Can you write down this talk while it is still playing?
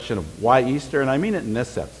question of why Easter, and I mean it in this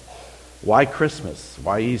sense. Why Christmas?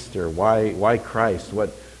 Why Easter? Why Christ?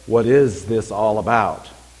 What is this all about?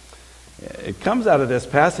 It comes out of this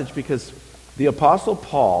passage because the Apostle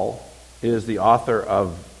Paul is the author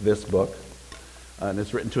of this book, and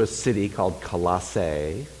it's written to a city called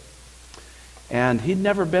Colossae. And he'd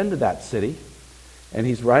never been to that city, and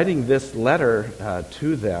he's writing this letter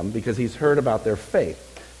to them because he's heard about their faith.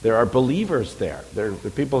 There are believers there. They're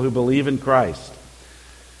people who believe in Christ.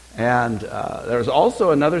 And there's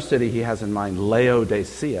also another city he has in mind,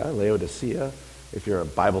 Laodicea. Laodicea, if you're a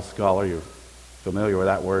Bible scholar, you're familiar with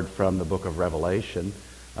that word from the book of Revelation.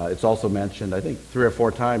 It's also mentioned, I think, 3 or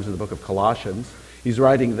 4 times in the book of Colossians. He's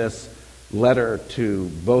writing this letter to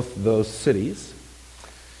both those cities.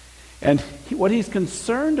 And what he's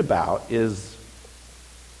concerned about is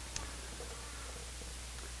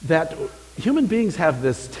that human beings have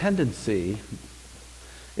this tendency,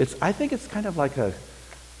 I think it's kind of like a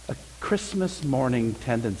Christmas morning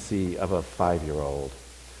tendency of a 5-year-old.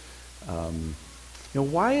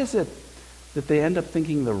 Why is it that they end up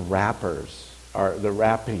thinking the wrappings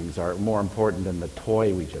are more important than the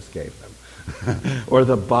toy we just gave them, or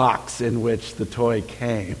the box in which the toy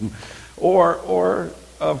came, or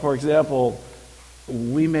for example,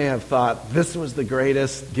 we may have thought this was the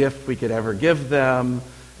greatest gift we could ever give them,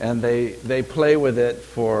 and they play with it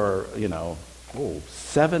for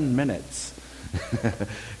 7 minutes,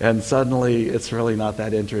 and suddenly it's really not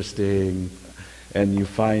that interesting, and you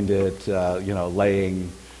find it laying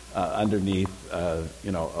underneath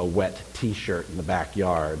a wet T-shirt in the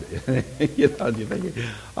backyard. You think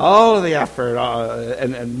all of the effort,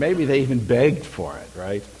 and maybe they even begged for it,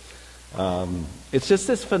 right? It's just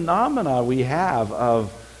this phenomena we have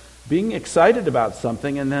of being excited about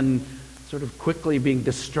something and then sort of quickly being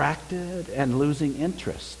distracted and losing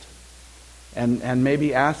interest. And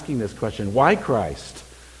maybe asking this question, why Christ?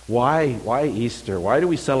 Why Easter? Why do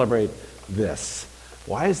we celebrate this?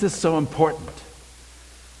 Why is this so important?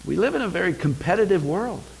 We live in a very competitive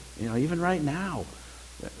world. Even right now,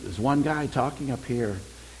 there's one guy talking up here,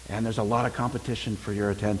 and there's a lot of competition for your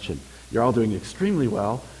attention. You're all doing extremely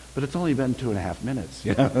well, but it's only been 2.5 minutes.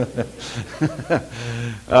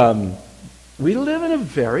 We live in a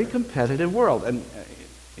very competitive world. And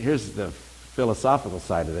here's the philosophical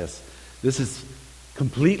side of this. This is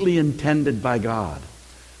completely intended by God.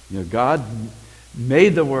 God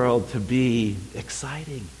made the world to be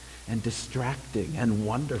exciting and distracting and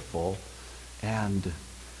wonderful and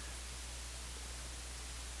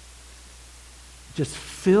just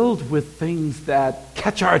filled with things that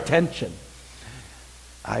catch our attention.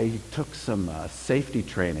 I took some safety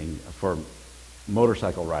training for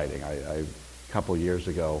motorcycle riding. A couple years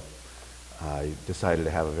ago, I decided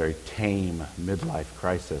to have a very tame midlife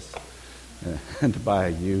crisis and to buy a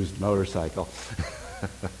used motorcycle,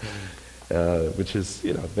 which has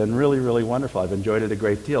been really, really wonderful. I've enjoyed it a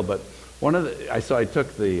great deal. But I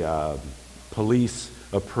took the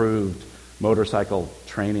police-approved motorcycle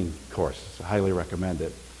training course. I highly recommend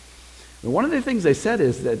it. And one of the things they said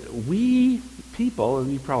is that we people,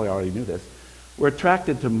 and you probably already knew this, we're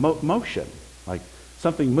attracted to motion. Like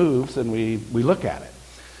something moves and we look at it.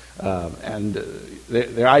 And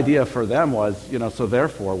the idea for them was, so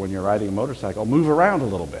therefore when you're riding a motorcycle, move around a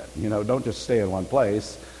little bit. Don't just stay in one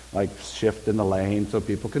place, like shift in the lane so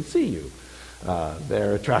people can see you.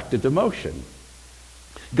 They're attracted to motion.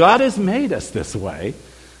 God has made us this way,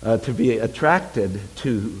 to be attracted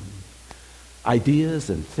to ideas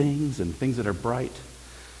and things that are bright.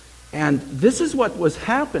 And this is what was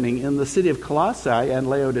happening in the city of Colossae and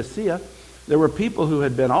Laodicea. There were people who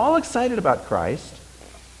had been all excited about Christ,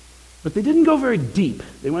 but they didn't go very deep.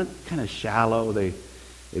 They went kind of shallow. They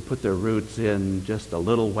put their roots in just a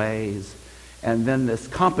little ways. And then this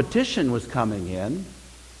competition was coming in,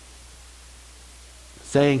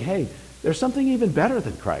 saying, hey, there's something even better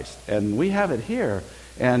than Christ, and we have it here,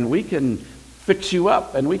 and we can fix you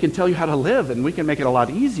up, and we can tell you how to live, and we can make it a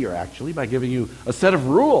lot easier, actually, by giving you a set of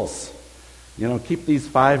rules. Keep these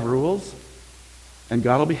 5 rules, and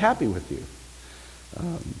God will be happy with you.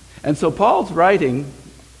 And so Paul's writing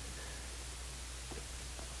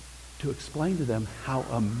to explain to them how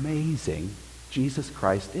amazing Jesus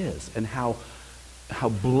Christ is, and how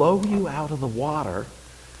blow you out of the water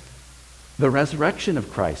the resurrection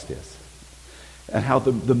of Christ is. And how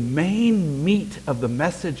the main meat of the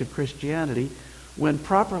message of Christianity, when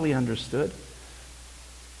properly understood,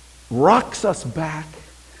 rocks us back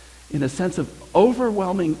in a sense of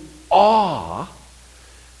overwhelming awe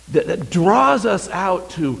that draws us out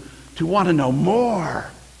to want to know more,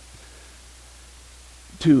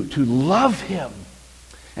 to love Him,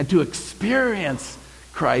 and to experience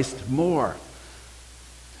Christ more.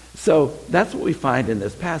 So that's what we find in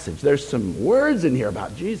this passage. There's some words in here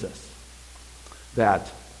about Jesus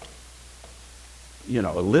that,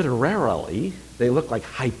 literally, they look like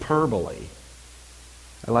hyperbole.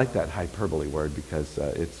 I like that hyperbole word because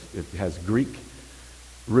it has Greek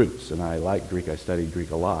roots, and I like Greek. I studied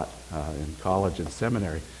Greek a lot in college and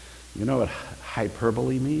seminary. You know what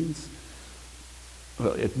hyperbole means?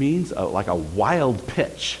 Well, it means like a wild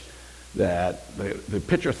pitch that the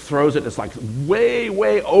pitcher throws it. It's like way,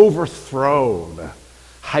 way overthrown.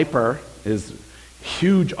 Hyper is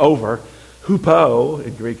huge over. Hupo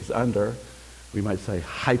in Greek is under. We might say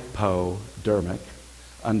hypodermic,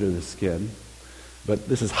 under the skin. But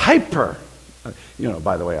this is hyper.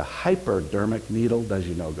 By the way, a hypodermic needle does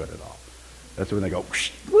you no good at all. That's when they go,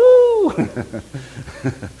 woo!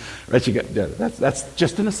 Right, that's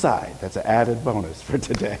just an aside. That's an added bonus for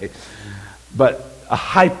today. But a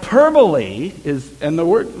hyperbole is, and the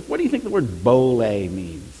word, what do you think the word bole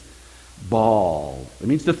means? Ball. It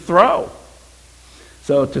means to throw.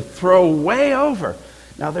 So to throw way over.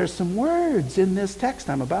 Now there's some words in this text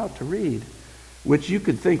I'm about to read which you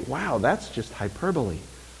could think, wow, that's just hyperbole.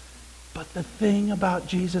 But the thing about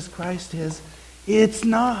Jesus Christ is, it's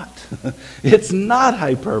not. It's not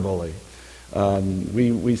hyperbole.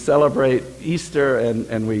 We celebrate Easter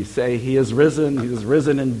and we say he is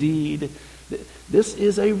risen indeed. This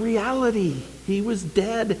is a reality. He was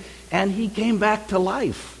dead and he came back to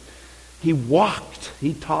life. He walked,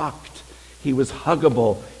 he talked, he was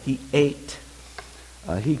huggable, he ate.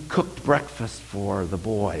 He cooked breakfast for the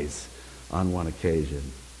boys on one occasion.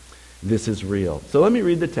 This is real. So let me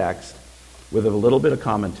read the text with a little bit of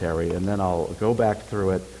commentary, and then I'll go back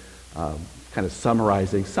through it, kind of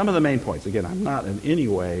summarizing some of the main points. Again, I'm not in any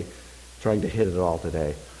way trying to hit it all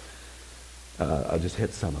today. I'll just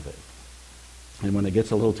hit some of it. And when it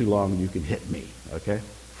gets a little too long, you can hit me, okay?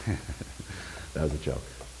 That was a joke.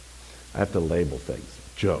 I have to label things.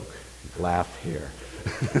 Joke. Laugh here.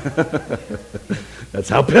 That's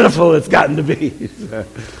how pitiful it's gotten to be.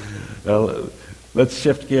 Well, let's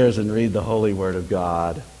shift gears and read the holy word of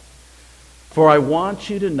God. For I want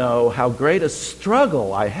you to know how great a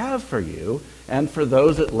struggle I have for you and for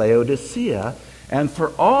those at Laodicea and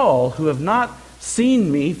for all who have not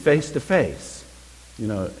seen me face to face.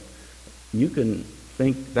 You can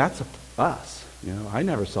think that's us. I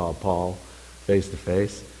never saw Paul face to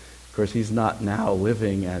face. Of course, he's not now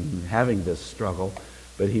living and having this struggle,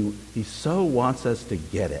 but he so wants us to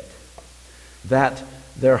get it. That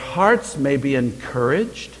their hearts may be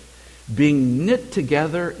encouraged, being knit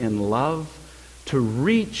together in love, to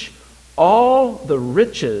reach all the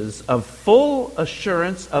riches of full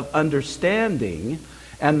assurance of understanding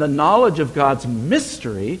and the knowledge of God's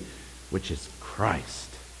mystery, which is Christ.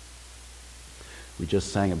 We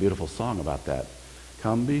just sang a beautiful song about that.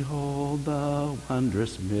 Come behold the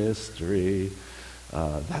wondrous mystery.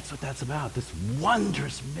 That's what that's about, this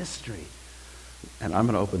wondrous mystery. And I'm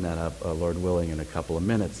going to open that up, Lord willing, in a couple of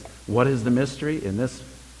minutes. What is the mystery in this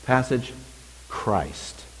passage?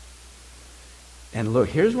 Christ. And look,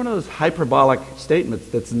 here's one of those hyperbolic statements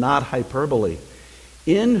that's not hyperbole.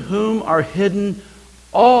 In whom are hidden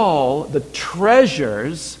all the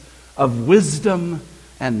treasures of wisdom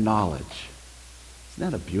and knowledge.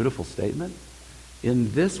 Isn't that a beautiful statement?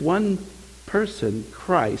 In this one person,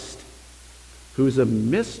 Christ, who is a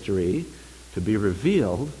mystery to be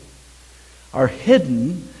revealed, are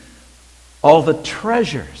hidden all the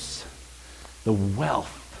treasures, the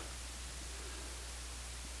wealth.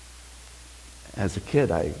 As a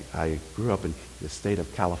kid, I grew up in the state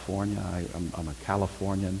of California. I'm a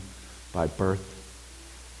Californian by birth.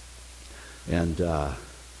 And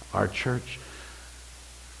our church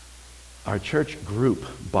group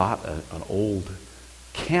bought an old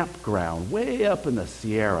campground way up in the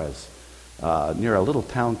Sierras near a little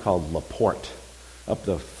town called LaPorte, up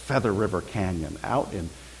the Feather River Canyon.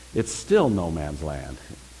 It's still no man's land.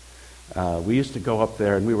 We used to go up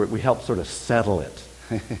there and we helped sort of settle it.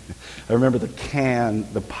 I remember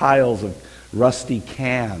the piles of rusty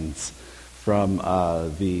cans from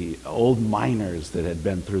the old miners that had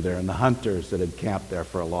been through there and the hunters that had camped there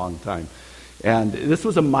for a long time. And this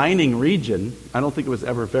was a mining region. I don't think it was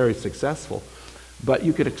ever very successful. But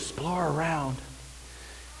you could explore around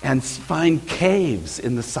and find caves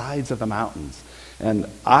in the sides of the mountains. And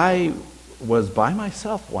I was by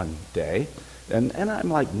myself one day, and I'm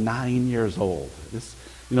like 9 years old.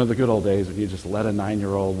 The good old days when you just let a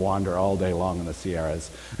 9-year-old wander all day long in the Sierras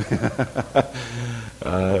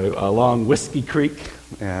along Whiskey Creek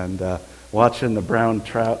and watching the brown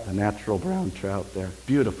trout, the natural brown trout there.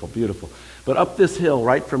 Beautiful, beautiful. But up this hill,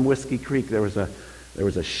 right from Whiskey Creek, there was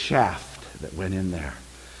a shaft that went in there.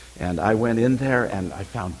 And I went in there and I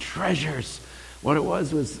found treasures. What it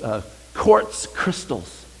was quartz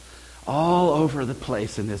crystals all over the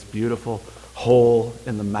place in this beautiful hole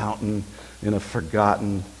in the mountain in a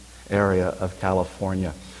forgotten area of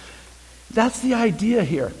California. That's the idea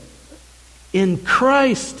here. In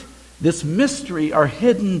Christ, this mystery are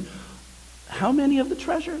hidden. How many of the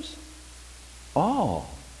treasures? All.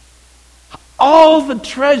 All the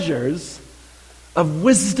treasures of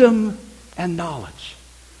wisdom and knowledge.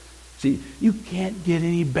 See, you can't get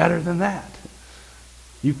any better than that.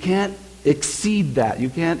 You can't exceed that. You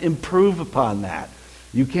can't improve upon that.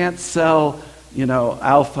 You can't sell,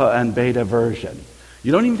 alpha and beta version.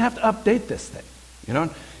 You don't even have to update this thing. You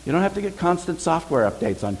don't have to get constant software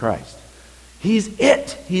updates on Christ. He's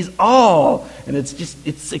it. He's all. And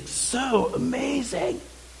it's so amazing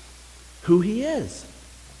who he is.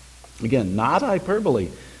 Again, not hyperbole.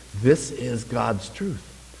 This is God's truth.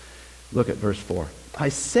 Look at verse 4. I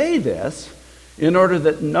say this in order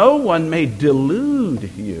that no one may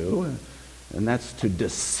delude you, and that's to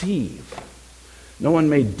deceive. No one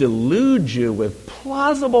may delude you with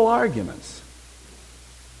plausible arguments.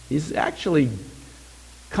 He's actually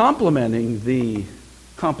complimenting the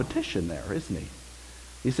competition there, isn't he?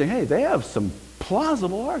 He's saying, hey, they have some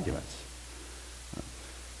plausible arguments.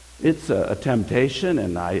 It's a temptation,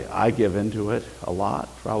 and I give into it a lot.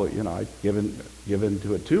 Probably, I give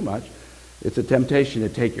into it too much. It's a temptation to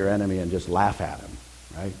take your enemy and just laugh at him,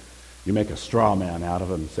 right? You make a straw man out of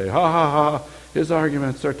him and say, ha, ha, ha, his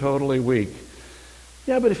arguments are totally weak.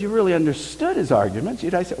 Yeah, but if you really understood his arguments,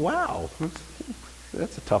 you'd say, wow,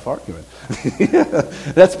 that's a tough argument.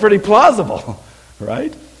 That's pretty plausible,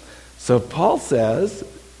 right? So Paul says,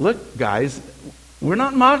 look, guys, we're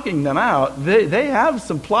not mocking them out. They have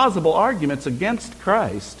some plausible arguments against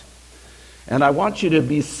Christ. And I want you to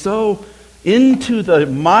be so into the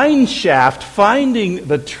mine shaft, finding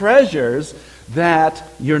the treasures, that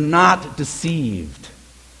you're not deceived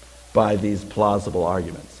by these plausible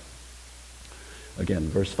arguments. Again,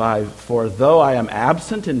 verse 5, for though I am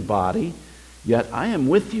absent in body, yet I am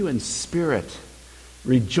with you in spirit,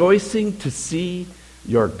 rejoicing to see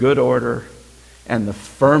your good order and the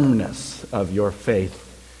firmness of your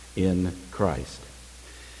faith in Christ.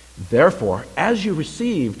 Therefore, as you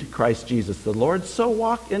received Christ Jesus the Lord, so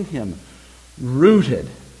walk in him, rooted.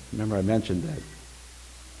 Remember I mentioned that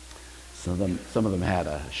some of them had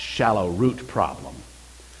a shallow root problem.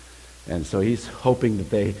 And so he's hoping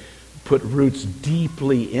that they put roots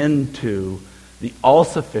deeply into the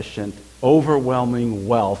all-sufficient, overwhelming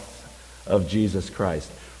wealth of Jesus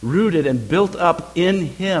Christ. Rooted and built up in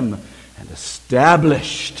him and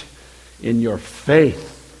established in your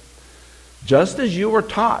faith, just as you were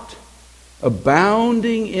taught,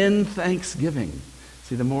 abounding in thanksgiving.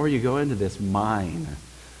 See, the more you go into this mine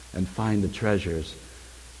and find the treasures,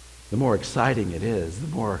 the more exciting it is,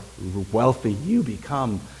 the more wealthy you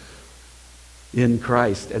become in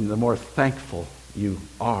Christ, and the more thankful you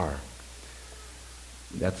are.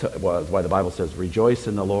 That's why the Bible says, rejoice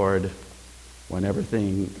in the Lord when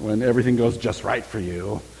everything goes just right for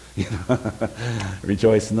you.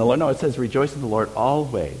 Rejoice in the Lord. No, it says rejoice in the Lord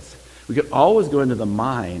always. We could always go into the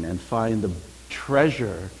mine and find the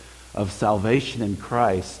treasure of salvation in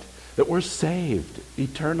Christ, that we're saved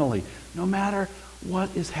eternally, no matter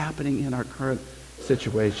what is happening in our current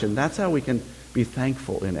situation. That's how we can be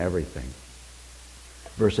thankful in everything.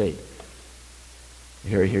 Verse 8.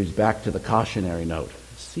 Here he's back to the cautionary note.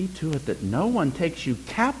 See to it that no one takes you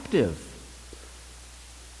captive.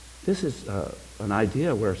 This is an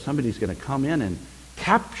idea where somebody's going to come in and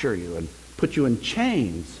capture you and put you in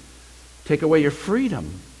chains, take away your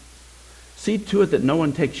freedom. See to it that no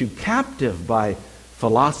one takes you captive by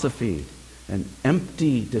philosophy and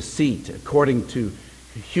empty deceit, according to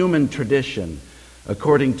human tradition,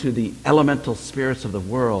 according to the elemental spirits of the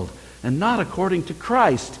world, and not according to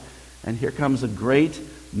Christ. And here comes a great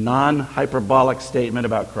non-hyperbolic statement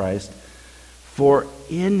about Christ. For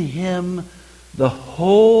in him the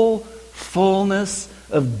whole fullness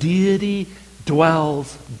of deity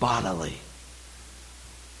dwells bodily.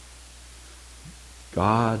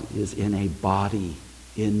 God is in a body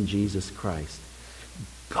in Jesus Christ.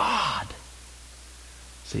 God.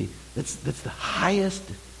 See, that's the highest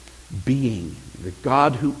being, the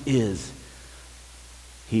God who is.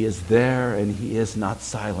 He is there and he is not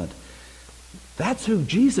silent. That's who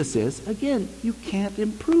Jesus is. Again, you can't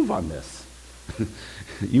improve on this.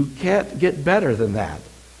 You can't get better than that.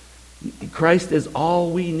 Christ is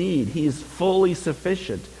all we need. He is fully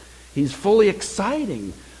sufficient. He's fully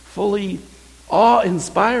exciting, fully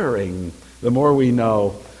awe-inspiring. The more we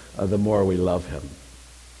know, the more we love him.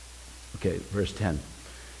 Okay, verse 10.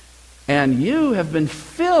 And you have been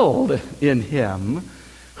filled in him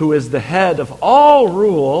who is the head of all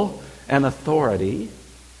rule and authority.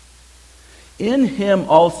 In him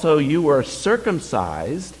also you were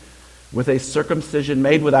circumcised with a circumcision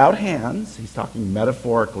made without hands. He's talking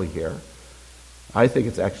metaphorically here. I think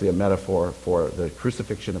it's actually a metaphor for the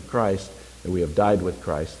crucifixion of Christ, that we have died with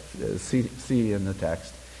Christ. See in the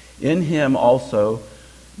text. In him also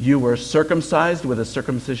you were circumcised with a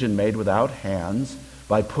circumcision made without hands,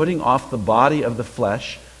 by putting off the body of the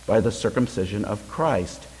flesh by the circumcision of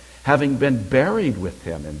Christ, having been buried with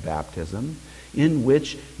him in baptism, in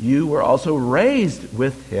which you were also raised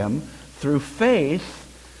with him through faith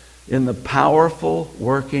in the powerful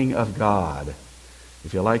working of God.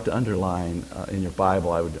 If you like to underline in your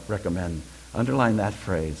Bible, I would recommend underline that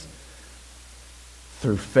phrase.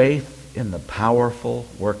 Through faith in the powerful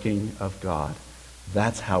working of God.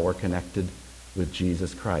 That's how we're connected with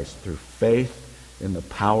Jesus Christ. Through faith in the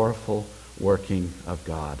powerful working of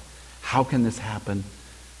God. How can this happen?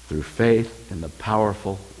 Through faith in the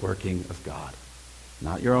powerful working of God.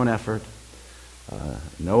 Not your own effort,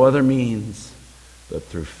 no other means, but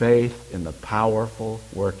through faith in the powerful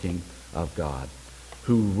working of God,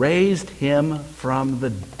 who raised him from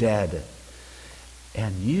the dead.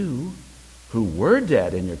 And you, who were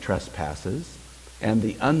dead in your trespasses and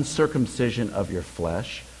the uncircumcision of your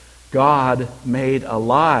flesh, God made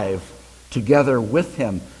alive together with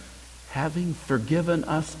him, having forgiven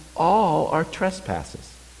us all our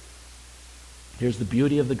trespasses. Here's the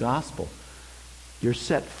beauty of the gospel. You're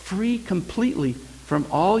set free completely from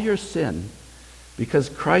all your sin because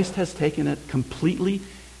Christ has taken it completely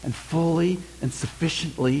and fully and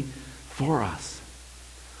sufficiently for us.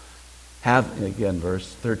 Again, verse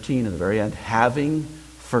 13 at the very end, having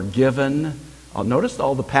forgiven. Notice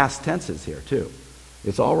all the past tenses here too.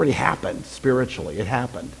 It's already happened spiritually. It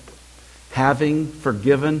happened. Having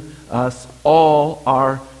forgiven us all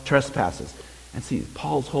our trespasses. And see,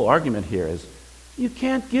 Paul's whole argument here is, you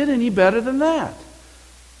can't get any better than that.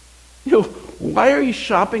 Why are you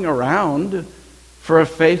shopping around for a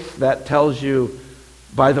faith that tells you,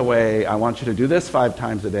 by the way, I want you to do this 5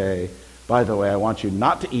 times a day. By the way, I want you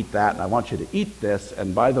not to eat that, and I want you to eat this.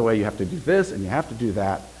 And by the way, you have to do this, and you have to do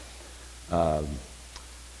that. By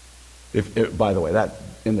the way, that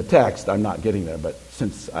in the text, I'm not getting there, but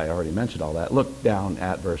since I already mentioned all that, look down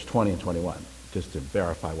at verse 20 and 21, just to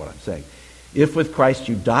verify what I'm saying. If with Christ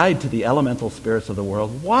you died to the elemental spirits of the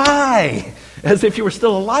world, why, as if you were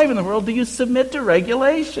still alive in the world, do you submit to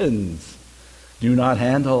regulations? Do not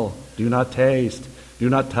handle, do not taste, do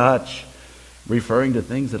not touch, referring to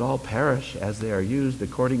things that all perish as they are used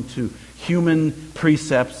according to human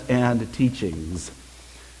precepts and teachings.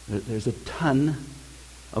 There's a ton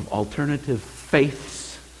of alternative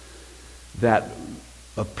faiths that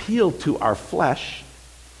appeal to our flesh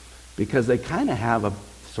because they kind of have a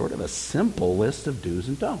sort of a simple list of do's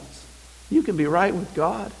and don'ts. You can be right with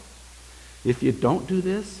God if you don't do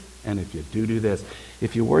this, and if you do this.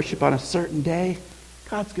 If you worship on a certain day,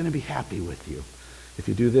 God's going to be happy with you. If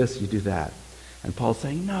you do this, you do that. And Paul's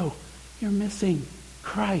saying, no, you're missing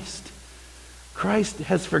Christ. Christ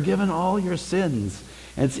has forgiven all your sins.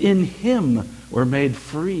 And it's in him we're made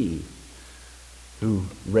free, who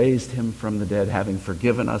raised him from the dead, having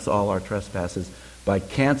forgiven us all our trespasses by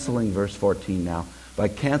canceling, verse 14 now, by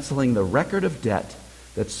canceling the record of debt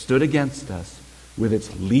that stood against us with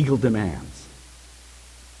its legal demands.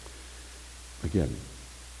 Again,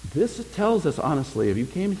 this tells us honestly, if you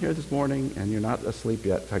came here this morning and you're not asleep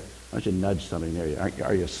yet, in fact, I want you to nudge somebody near you.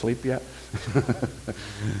 Are you asleep yet?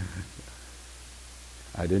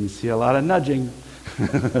 I didn't see a lot of nudging.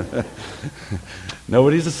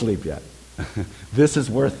 Nobody's asleep yet. This is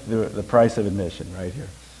worth the price of admission right here.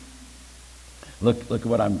 Look at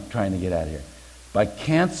what I'm trying to get at here. By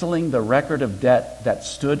canceling the record of debt that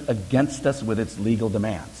stood against us with its legal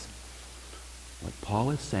demands. What Paul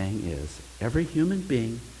is saying is, every human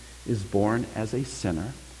being is born as a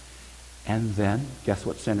sinner, and then, guess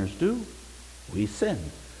what sinners do? We sin.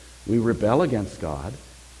 We rebel against God.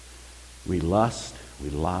 We lust, we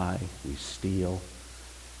lie, we steal.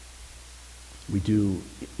 We do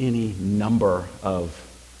any number of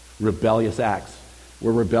rebellious acts.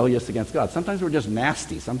 We're rebellious against God. Sometimes we're just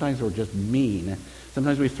nasty. Sometimes we're just mean.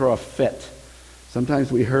 Sometimes we throw a fit.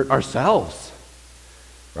 Sometimes we hurt ourselves.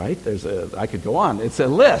 Right? I could go on. It's a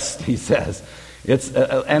list, he says.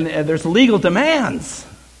 And there's legal demands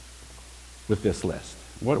with this list.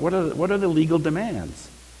 What are the legal demands?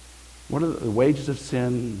 What are the wages of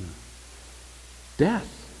sin? Death.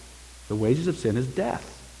 The wages of sin is death.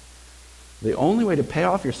 The only way to pay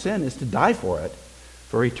off your sin is to die for it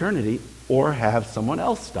for eternity, or have someone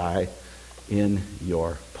else die in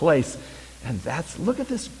your place. And look at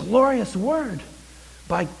this glorious word,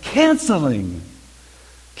 by canceling.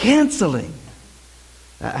 Canceling.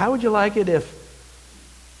 How would you like it if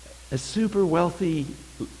a super wealthy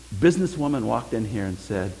businesswoman walked in here and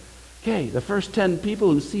said, okay, the first 10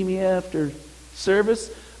 people who see me after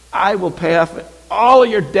service, I will pay off all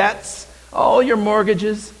your debts, all your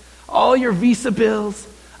mortgages, all your Visa bills.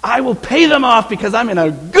 I will pay them off because I'm in a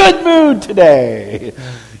good mood today.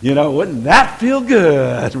 You know, wouldn't that feel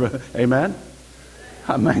good? Amen?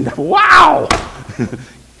 I mean, wow!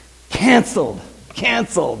 Canceled,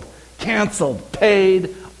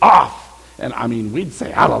 paid off. And I mean, we'd say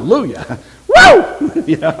hallelujah. Woo!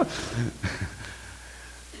 You know?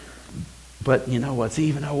 But you know what's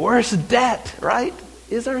even a worse debt, right?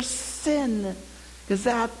 Is our sin. Because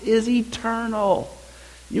that is eternal.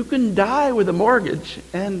 You can die with a mortgage,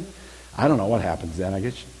 and I don't know what happens then. I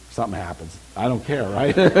guess something happens. I don't care,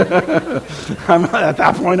 right? At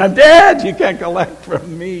that point, I'm dead. You can't collect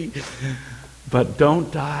from me. But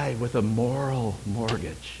don't die with a moral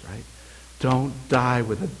mortgage, right? Don't die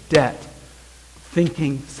with a debt,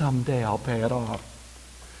 thinking someday I'll pay it off.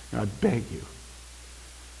 And I beg you,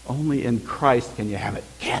 only in Christ can you have it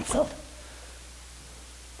canceled.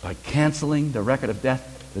 By canceling the record of debt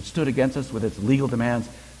that stood against us with its legal demands,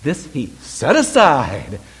 this he set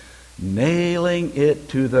aside, nailing it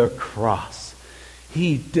to the cross.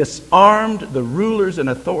 He disarmed the rulers and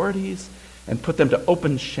authorities and put them to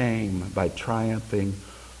open shame by triumphing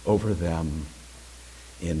over them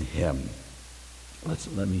in him.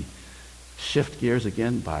 Let me shift gears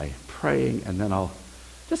again by praying, and then I'll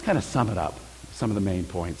just kind of sum it up, some of the main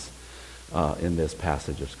points in this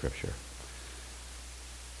passage of Scripture.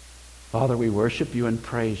 Father, we worship you and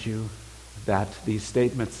praise you that these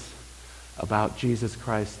statements about Jesus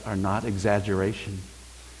Christ are not exaggeration.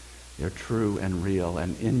 They're true and real.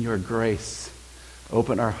 And in your grace,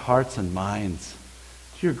 open our hearts and minds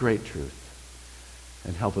to your great truth.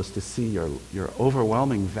 And help us to see your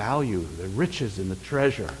overwhelming value, the riches and the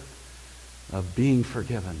treasure of being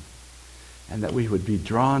forgiven. And that we would be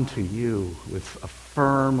drawn to you with a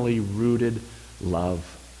firmly rooted love,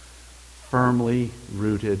 firmly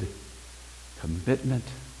rooted commitment,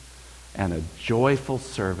 and a joyful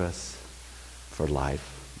service for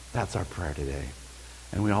life. That's our prayer today.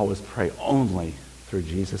 And we always pray only through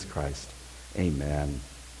Jesus Christ. Amen.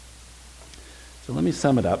 So let me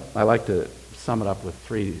sum it up. I like to sum it up with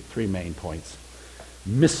three main points.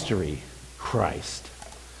 Mystery Christ.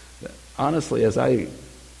 Honestly, as I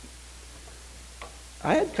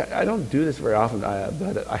don't do this very often,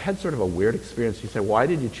 but I had sort of a weird experience. You say, why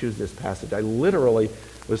did you choose this passage? I literally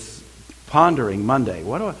was pondering Monday.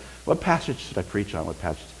 What passage should I preach on? What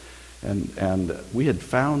passage? And we had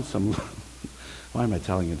found some. Why am I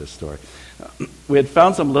telling you this story? We had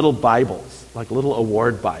found some little Bibles, like little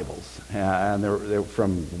award Bibles, and they're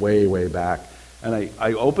from way, way back. And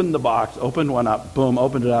I opened the box, opened one up, boom,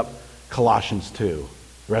 opened it up, Colossians 2,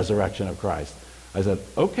 resurrection of Christ. I said,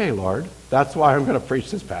 okay, Lord, that's why I'm going to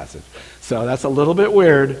preach this passage. So that's a little bit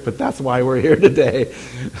weird, but that's why we're here today.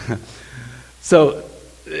 So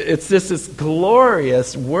it's just this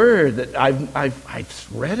glorious word that I've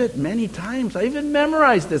read it many times. I even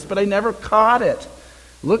memorized this, but I never caught it.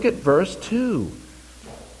 Look at verse 2.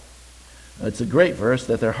 It's a great verse,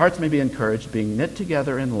 that their hearts may be encouraged, being knit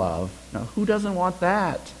together in love. Now, who doesn't want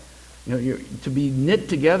that? You know, to be knit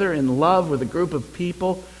together in love with a group of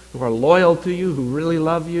people who are loyal to you, who really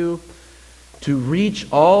love you, to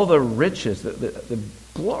reach all the riches, the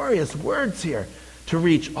glorious words here, to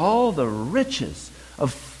reach all the riches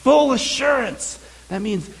of full assurance. That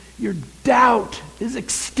means your doubt is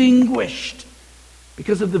extinguished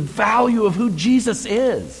because of the value of who Jesus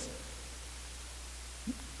is.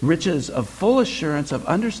 Riches of full assurance of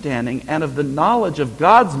understanding and of the knowledge of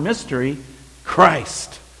God's mystery,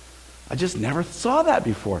 Christ. I just never saw that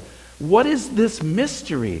before. What is this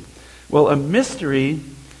mystery? Well, a mystery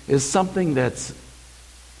is something that's...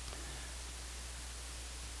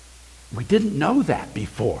 We didn't know that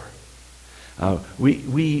before.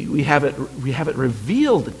 We have it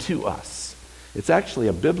revealed to us. It's actually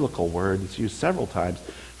a biblical word. It's used several times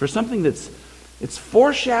for something it's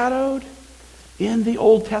foreshadowed in the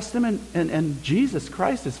Old Testament, and Jesus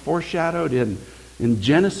Christ is foreshadowed in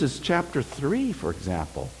Genesis chapter 3, for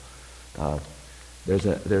example.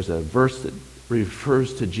 There's a verse that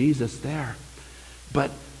refers to Jesus there.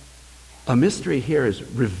 But a mystery here is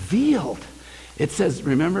revealed. It says,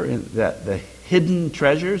 remember, the hidden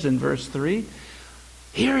treasures in verse 3?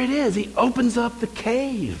 Here it is. He opens up the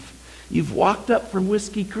cave. You've walked up from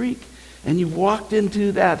Whiskey Creek, and you've walked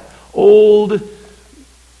into that old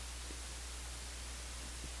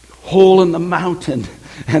hole in the mountain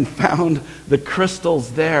and found the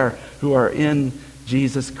crystals there who are in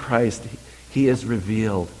Jesus Christ. He is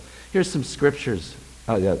revealed. Here's some scriptures.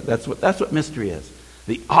 Oh yeah, that's what mystery is.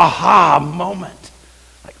 The aha moment.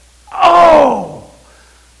 Like, oh,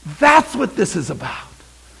 that's what this is about.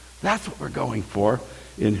 That's what we're going for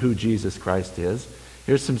in who Jesus Christ is.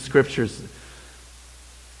 Here's some scriptures.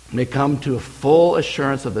 May come to a full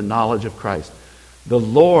assurance of the knowledge of Christ. The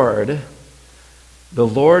Lord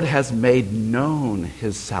has made known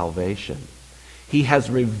his salvation. He has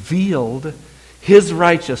revealed his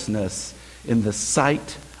righteousness in the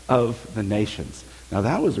sight of the nations. Now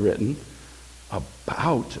that was written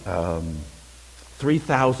about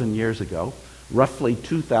 3,000 years ago, roughly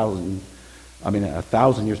 1,000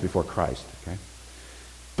 years before Christ. Okay?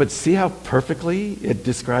 But see how perfectly it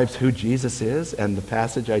describes who Jesus is and the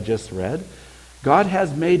passage I just read? God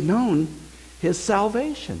has made known his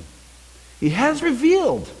salvation. He has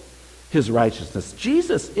revealed his righteousness.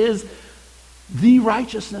 Jesus is the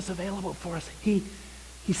righteousness available for us. He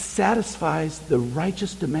satisfies the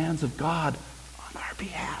righteous demands of God on our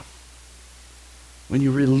behalf. When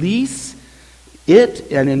you release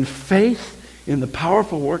it and in faith in the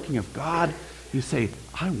powerful working of God, you say,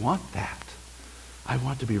 I want that. I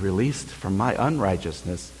want to be released from my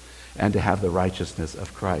unrighteousness and to have the righteousness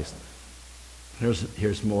of Christ.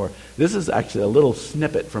 Here's more. This is actually a little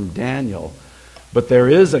snippet from Daniel. But there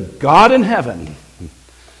is a God in heaven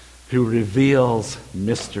who reveals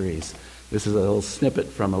mysteries. This is a little snippet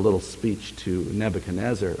from a little speech to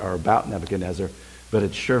Nebuchadnezzar, or about Nebuchadnezzar, but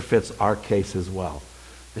it sure fits our case as well.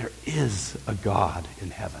 There is a God in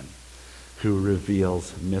heaven who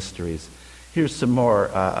reveals mysteries. Here's some more.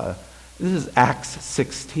 This is Acts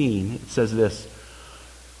 16. It says this.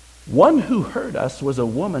 One who heard us was a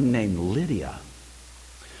woman named Lydia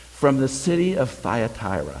from the city of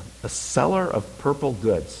Thyatira, a seller of purple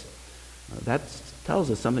goods. That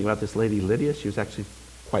tells us something about this lady Lydia. She was actually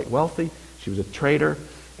quite wealthy. She was a trader,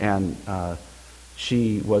 and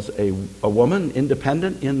she was a woman,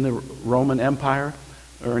 independent in the Roman Empire,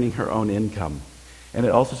 earning her own income. And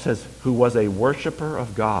it also says, who was a worshiper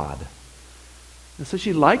of God. And so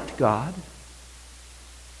she liked God.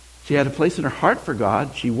 She had a place in her heart for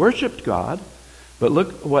God. She worshiped God. But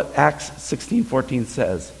look what Acts 16:14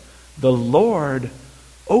 says. The Lord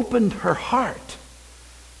opened her heart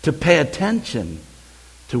to pay attention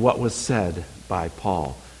to what was said by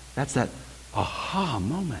Paul. That's that aha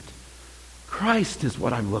moment. Christ is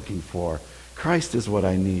what I'm looking for. Christ is what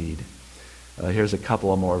I need. Here's a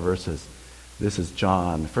couple of more verses. This is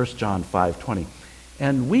 1 John 5:20.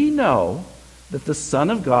 And we know that the Son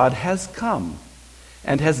of God has come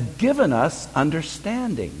and has given us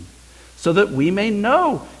understanding so that we may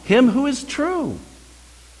know him who is true.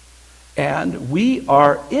 And we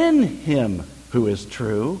are in him who is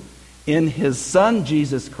true, in his Son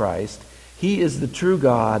Jesus Christ. He is the true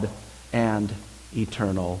God and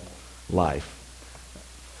eternal life.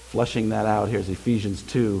 Fleshing that out, here's Ephesians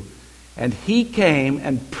 2. And he came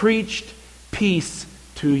and preached peace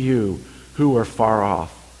to you who were far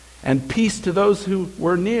off, and peace to those who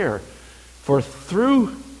were near. For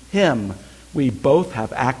through him we both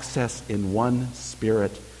have access in one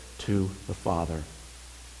Spirit to the Father.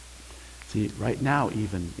 See, right now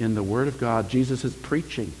even in the Word of God, Jesus is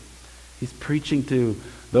preaching. He's preaching to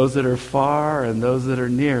those that are far and those that are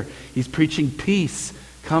near. He's preaching peace.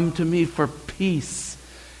 Come to me for peace.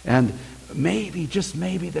 And maybe, just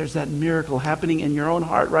maybe, there's that miracle happening in your own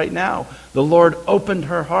heart right now. The Lord opened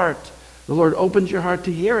her heart. The Lord opened your heart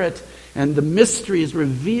to hear it, and the mystery is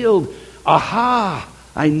revealed. Aha!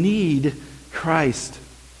 I need Christ.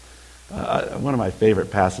 One of my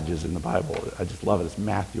favorite passages in the Bible, I just love it, is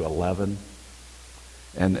Matthew 11.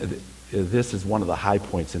 And this is one of the high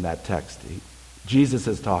points in that text. Jesus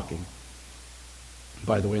is talking.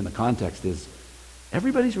 By the way, in the context is,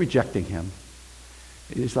 everybody's rejecting him.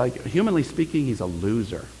 It's like, humanly speaking, he's a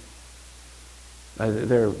loser.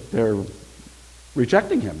 They're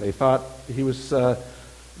rejecting him. They thought he was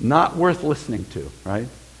not worth listening to, right?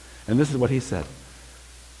 And this is what he said.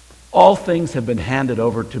 All things have been handed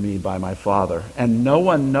over to me by my Father, and no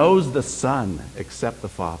one knows the Son except the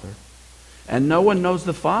Father, and no one knows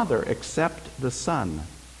the Father except the Son,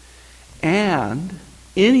 and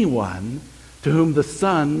anyone to whom the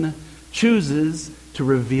Son chooses to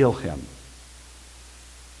reveal him.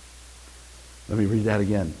 Let me read that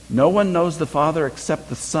again. No one knows the Father except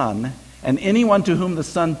the Son, and anyone to whom the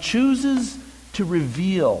Son chooses to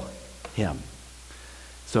reveal him.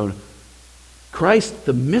 So Christ,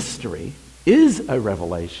 the mystery, is a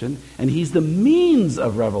revelation, and he's the means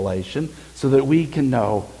of revelation so that we can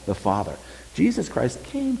know the Father. Jesus Christ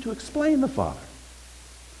came to explain the Father.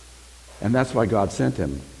 And that's why God sent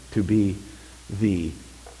him, to be the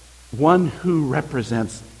one who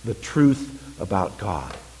represents the truth about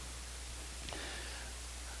God.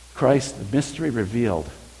 Christ, the mystery revealed.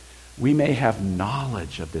 We may have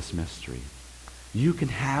knowledge of this mystery. You can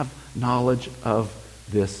have knowledge of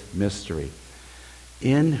this mystery.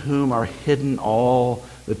 In whom are hidden all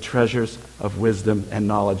the treasures of wisdom and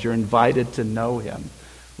knowledge. You're invited to know him.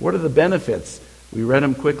 What are the benefits? We read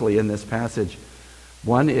them quickly in this passage.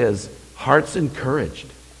 One is hearts encouraged.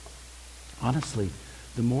 Honestly,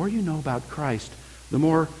 the more you know about Christ, the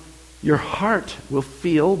more your heart will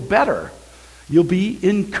feel better. You'll be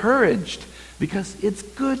encouraged because it's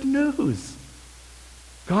good news.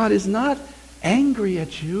 God is not angry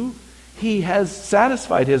at you. He has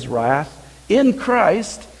satisfied his wrath in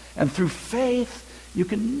Christ, and through faith, you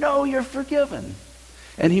can know you're forgiven.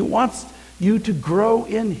 And he wants you to grow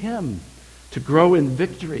in him, to grow in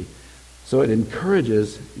victory. So it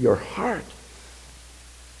encourages your heart.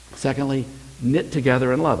 Secondly, knit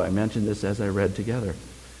together in love. I mentioned this as I read together.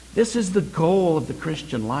 This is the goal of the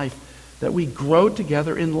Christian life, that we grow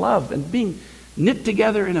together in love and being knit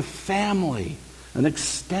together in a family, an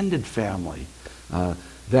extended family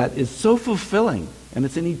that is so fulfilling, and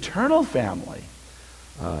it's an eternal family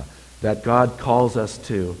that God calls us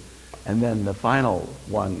to. And then the final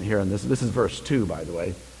one here, and this is verse 2, by the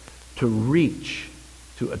way, to reach,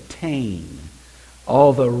 to attain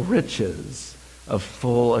all the riches of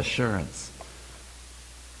full assurance.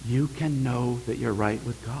 You can know that you're right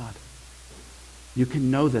with God. You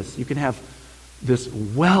can know this. You can have this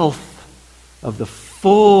wealth of the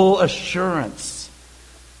full assurance.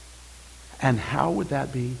 And how would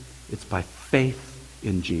that be? It's by faith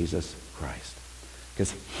in Jesus Christ.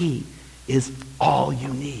 Because he is all you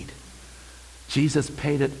need. Jesus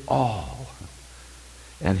paid it all.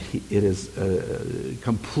 And it is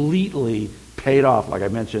completely paid off. Like I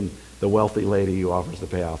mentioned, the wealthy lady who offers to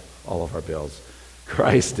pay off all of our bills.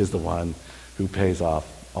 Christ is the one who pays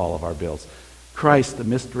off all of our bills. Christ, the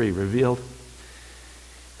mystery revealed.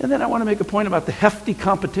 And then I want to make a point about the hefty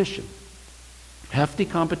competition. Hefty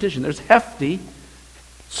competition. There's hefty,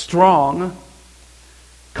 strong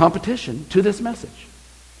competition to this message.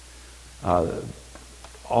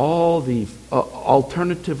 All the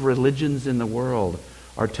alternative religions in the world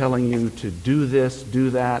are telling you to do this,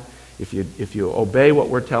 do that. If you obey what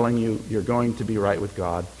we're telling you, you're going to be right with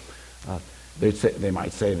God. They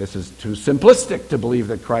might say this is too simplistic to believe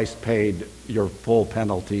that Christ paid your full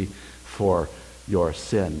penalty for your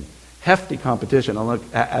sin. Hefty competition. And look,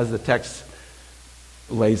 as the text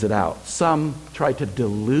lays it out, some try to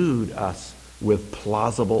delude us with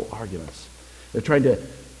plausible arguments. They're trying to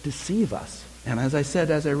deceive us. And as I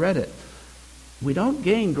said, as I read it, we don't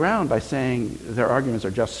gain ground by saying their arguments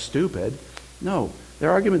are just stupid. No,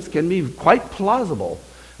 their arguments can be quite plausible.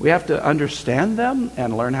 We have to understand them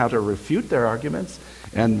and learn how to refute their arguments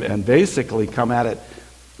and basically come at it,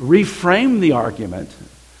 reframe the argument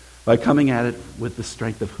by coming at it with the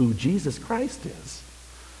strength of who Jesus Christ is.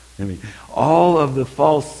 I mean, all of the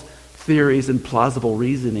false theories and plausible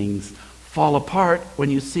reasonings fall apart when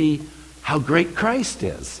you see how great Christ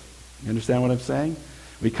is. You understand what I'm saying?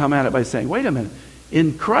 We come at it by saying, wait a minute,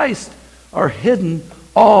 in Christ are hidden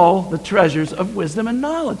all the treasures of wisdom and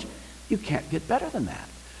knowledge. You can't get better than that.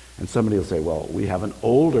 And somebody will say, well, we have an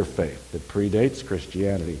older faith that predates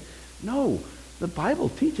Christianity. No, the Bible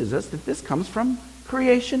teaches us that this comes from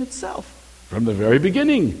creation itself, from the very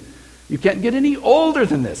beginning. You can't get any older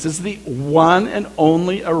than this. This is the one and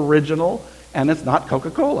only original, and it's not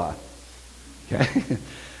Coca-Cola. Okay?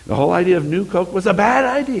 The whole idea of New Coke was a bad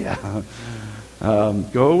idea.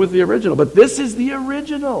 Go with the original. But this is the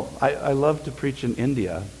original. I love to preach in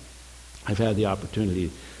India. I've had the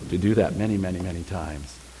opportunity to do that many, many, many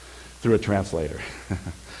times through a translator.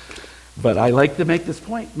 But I like to make this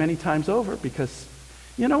point many times over because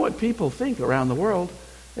you know what people think around the world?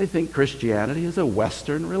 They think Christianity is a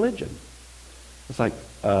Western religion. It's like,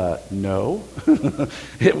 no.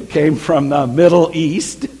 It came from the Middle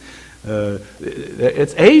East.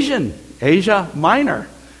 It's Asian. Asia Minor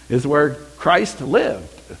is where Christ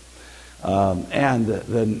lived. And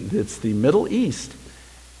then it's the Middle East.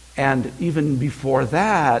 And even before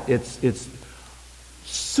that, it's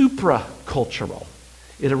supra-cultural.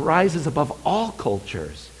 It arises above all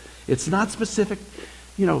cultures. It's not specific.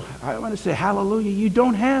 You know, I want to say hallelujah. You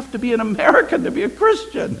don't have to be an American to be a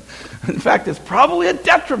Christian. In fact, it's probably a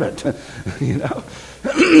detriment. You know,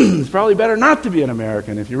 it's probably better not to be an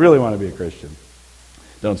American if you really want to be a Christian.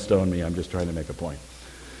 Don't stone me. I'm just trying to make a point.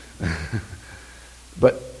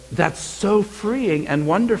 But that's so freeing and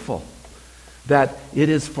wonderful that it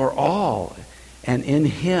is for all, and in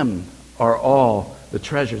Him are all the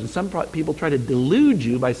treasures. And some people try to delude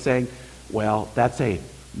you by saying, well, that's a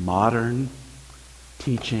modern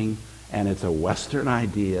teaching, and it's a Western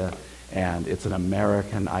idea, and it's an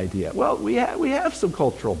American idea. Well, we have some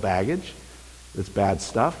cultural baggage. It's bad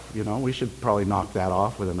stuff. We should probably knock that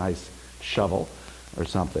off with a nice shovel or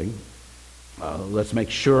something. Let's make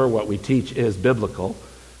sure what we teach is biblical.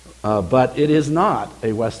 But it is not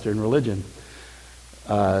a Western religion.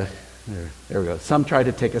 There we go. Some try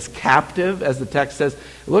to take us captive, as the text says.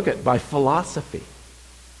 Look at, by philosophy.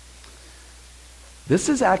 This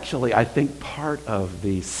is actually, I think, part of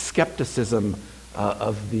the skepticism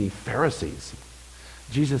of the Pharisees.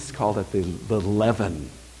 Jesus called it the leaven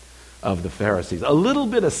of the Pharisees. A little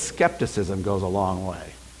bit of skepticism goes a long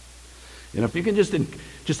way. If you can just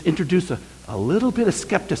introduce a little bit of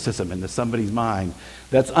skepticism into somebody's mind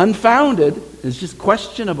that's unfounded, is just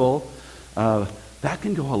questionable, that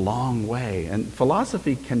can go a long way. And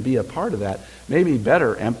philosophy can be a part of that. Maybe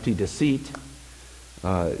better, empty deceit.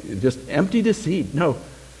 Just empty deceit. No,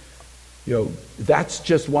 that's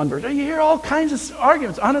just one version. You hear all kinds of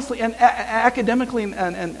arguments, honestly, and academically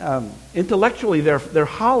and intellectually, they're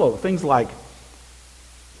hollow. Things like,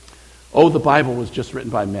 the Bible was just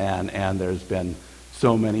written by man, and there's been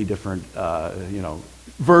so many different,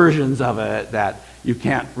 versions of it that you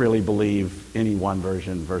can't really believe any one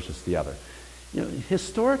version versus the other.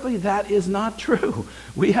 Historically, that is not true.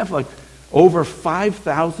 We have over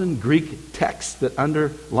 5,000 Greek texts that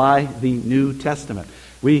underlie the New Testament.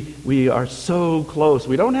 We are so close.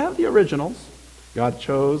 We don't have the originals. God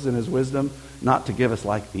chose in his wisdom not to give us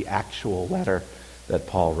the actual letter that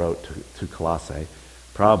Paul wrote to Colossae,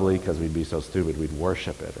 probably because we'd be so stupid we'd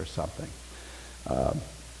worship it or something.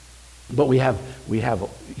 But we have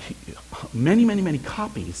many, many, many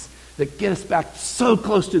copies that get us back so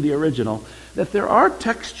close to the original that there are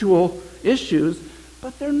textual issues,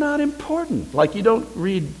 but they're not important. You don't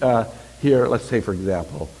read here, let's say, for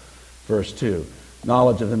example, verse 2,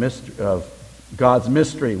 knowledge of the mystery of God's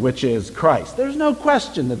mystery, which is Christ. There's no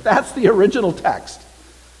question that that's the original text.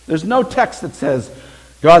 There's no text that says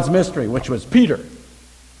God's mystery, which was Peter.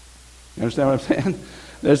 You understand what I'm saying?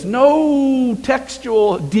 There's no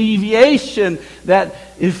textual deviation that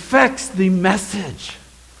affects the message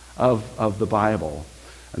of the Bible.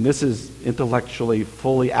 And this is intellectually,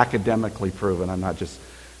 fully academically proven. I'm not just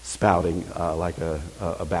spouting like a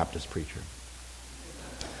Baptist preacher.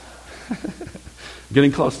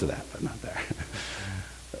 Getting close to that, but not there.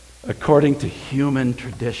 According to human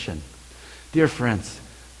tradition. Dear friends,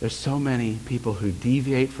 there's so many people who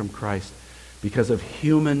deviate from Christ because of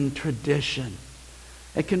human tradition.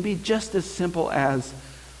 It can be just as simple as,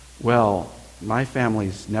 my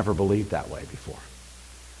family's never believed that way before.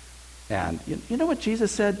 And you know what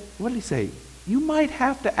Jesus said? What did he say? You might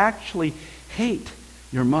have to actually hate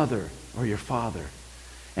your mother or your father.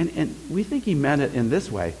 And we think he meant it in this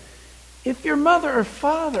way. If your mother or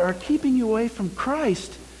father are keeping you away from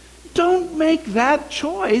Christ, don't make that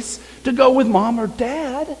choice to go with mom or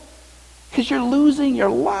dad, because you're losing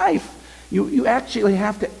your life. You actually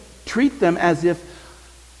have to treat them as if,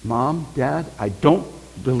 Mom, Dad, I don't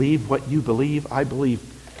believe what you believe. I believe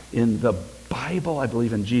in the Bible. I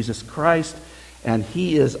believe in Jesus Christ. And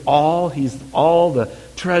he's all the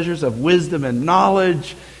treasures of wisdom and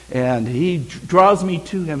knowledge. And he draws me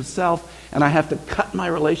to himself. And I have to cut my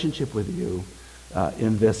relationship with you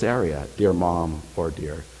in this area, dear Mom or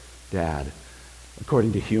dear Dad,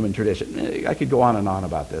 according to human tradition. I could go on and on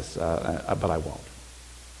about this, but I won't.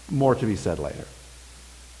 More to be said later.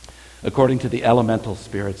 According to the elemental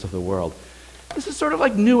spirits of the world. This is sort of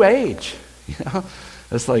like New Age.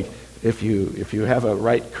 It's like if you have a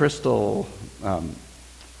right crystal,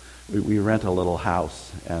 we rent a little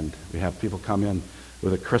house and we have people come in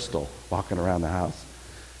with a crystal walking around the house.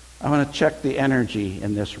 I want to check the energy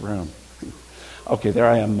in this room. Okay, there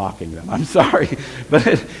I am mocking them. I'm sorry. But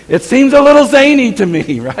it seems a little zany to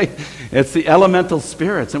me, right? It's the elemental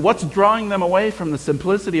spirits. And what's drawing them away from the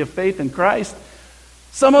simplicity of faith in Christ?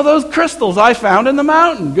 Some of those crystals I found in the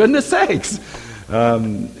mountain, goodness sakes.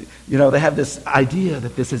 They have this idea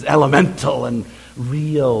that this is elemental and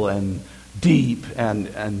real and deep.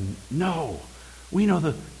 And no, we know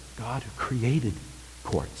the God who created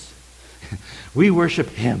quartz. We worship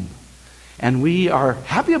him. And we are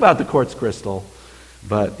happy about the quartz crystal,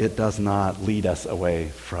 but it does not lead us away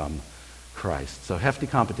from Christ. So hefty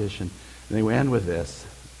competition. And then we end with this.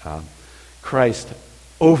 Christ,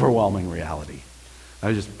 overwhelming reality.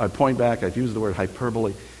 I point back, I've used the word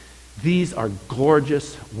hyperbole. These are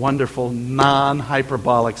gorgeous, wonderful,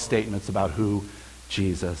 non-hyperbolic statements about who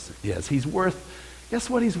Jesus is. He's worth, guess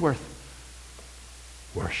what he's worth?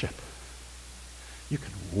 Worship. You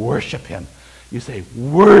can worship him. You say,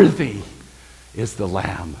 worthy is the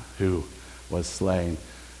Lamb who was slain.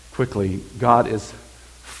 Quickly, Christ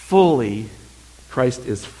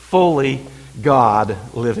is fully God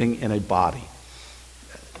living in a body.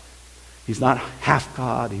 He's not half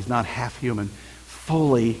God, he's not half human,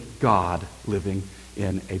 fully God living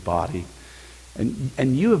in a body.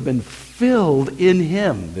 And you have been filled in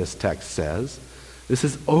him, this text says. This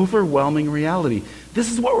is overwhelming reality.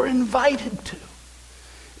 This is what we're invited to.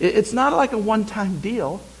 It's not like a one-time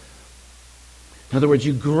deal. In other words,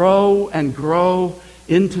 you grow and grow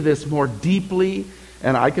into this more deeply.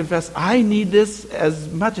 And I confess, I need this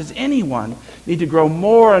as much as anyone. Need to grow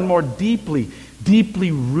more and more deeply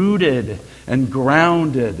rooted and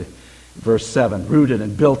grounded. Verse 7, rooted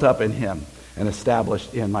and built up in him and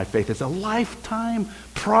established in my faith. It's a lifetime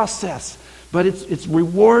process, but it's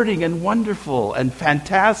rewarding and wonderful and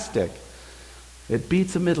fantastic. It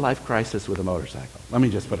beats a midlife crisis with a motorcycle. Let me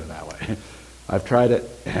just put it that way. I've tried it,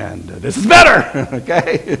 and this is better,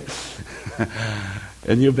 okay?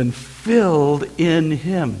 And you've been filled in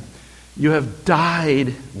him. You have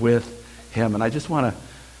died with him. And I just want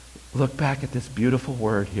to look back at this beautiful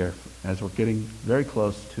word here as we're getting very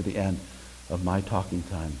close to the end of my talking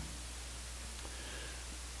time.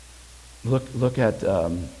 Look at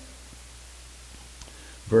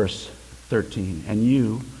verse 13. And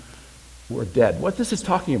you were dead. What this is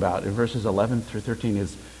talking about in verses 11 through 13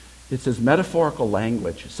 is it's this metaphorical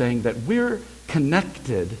language saying that we're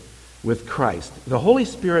connected with Christ. The Holy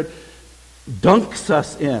Spirit dunks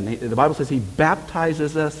us in. The Bible says he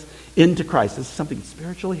baptizes us into Christ. This is something that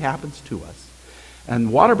spiritually happens to us.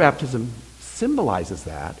 And water baptism symbolizes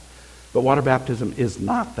that, but water baptism is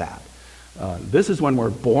not that. This is when we're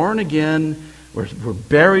born again, we're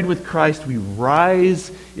buried with Christ, we rise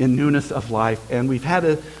in newness of life, and we've had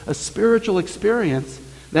a spiritual experience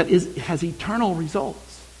that has eternal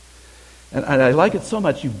results. And I like it so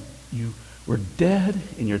much. You were dead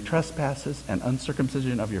in your trespasses and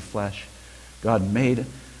uncircumcision of your flesh. God made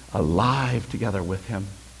alive together with him,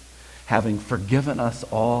 having forgiven us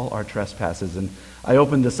all our trespasses. And I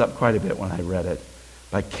opened this up quite a bit when I read it,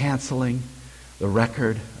 by canceling the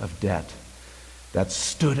record of debt that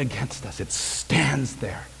stood against us. It stands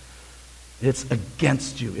there. It's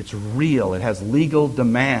against you. It's real. It has legal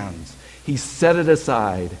demands. He set it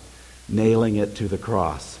aside, nailing it to the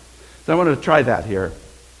cross. So I wanted to try that here.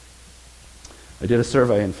 I did a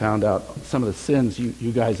survey and found out some of the sins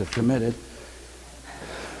you guys have committed.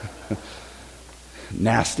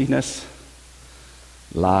 Nastiness,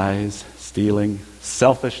 lies, stealing,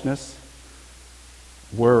 selfishness,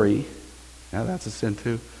 worry, now that's a sin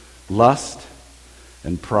too, lust,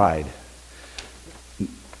 and pride.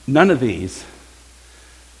 None of these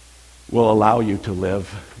will allow you to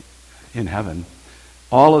live in heaven.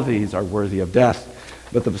 All of these are worthy of death.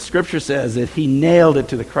 But the scripture says that he nailed it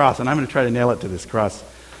to the cross. And I'm going to try to nail it to this cross.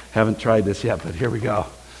 Haven't tried this yet, but here we go.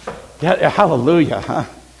 Yeah, hallelujah, huh?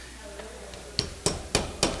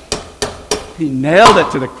 He nailed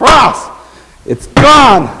it to the cross. It's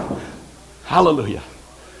gone. Hallelujah.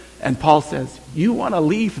 And Paul says, you want to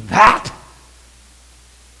leave that?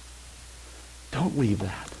 Don't leave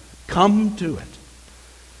that. Come to it.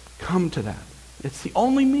 Come to that. It's the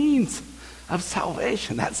only means of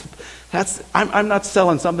salvation. I'm not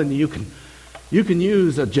selling something that you can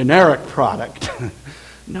use a generic product.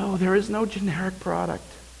 No, there is no generic product.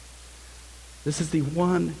 This is the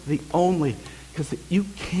one, the only, because you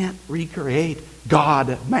can't recreate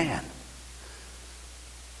God-man.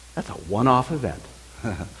 That's a one-off event.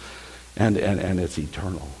 and it's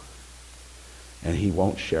eternal. And he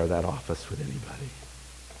won't share that office with anybody.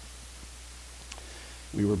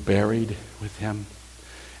 We were buried with him.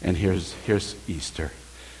 And here's Easter.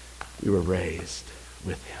 We were raised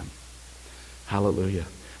with him. Hallelujah.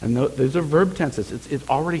 And those are verb tenses. It's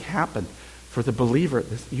already happened for the believer.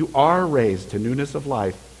 You are raised to newness of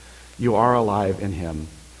life. You are alive in him.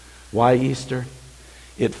 Why Easter?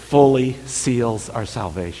 It fully seals our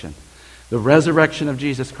salvation. The resurrection of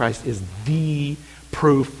Jesus Christ is the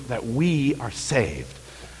proof that we are saved.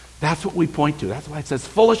 That's what we point to. That's why it says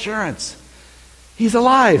full assurance. He's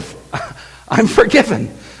alive. I'm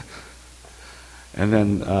forgiven. And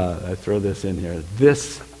then I throw this in here.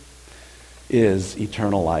 This is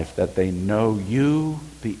eternal life, that they know you,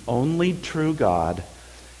 the only true God,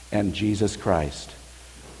 and Jesus Christ,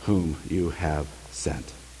 whom you have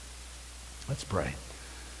sent. Let's pray.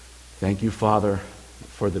 Thank you, Father,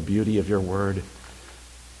 for the beauty of your word.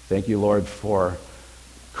 Thank you, Lord, for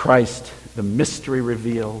Christ, the mystery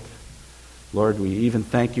revealed. Lord, we even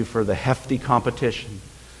thank you for the hefty competition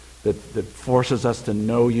that forces us to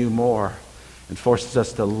know you more and forces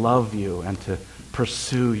us to love you and to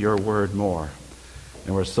pursue your word more.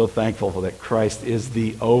 And we're so thankful that Christ is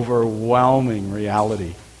the overwhelming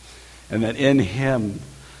reality, and that in him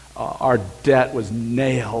our debt was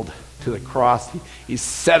nailed to the cross. He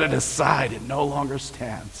set it aside. It no longer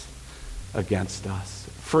stands against us.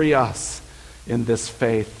 Free us in this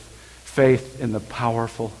faith in the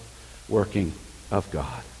powerful working of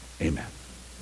God. Amen.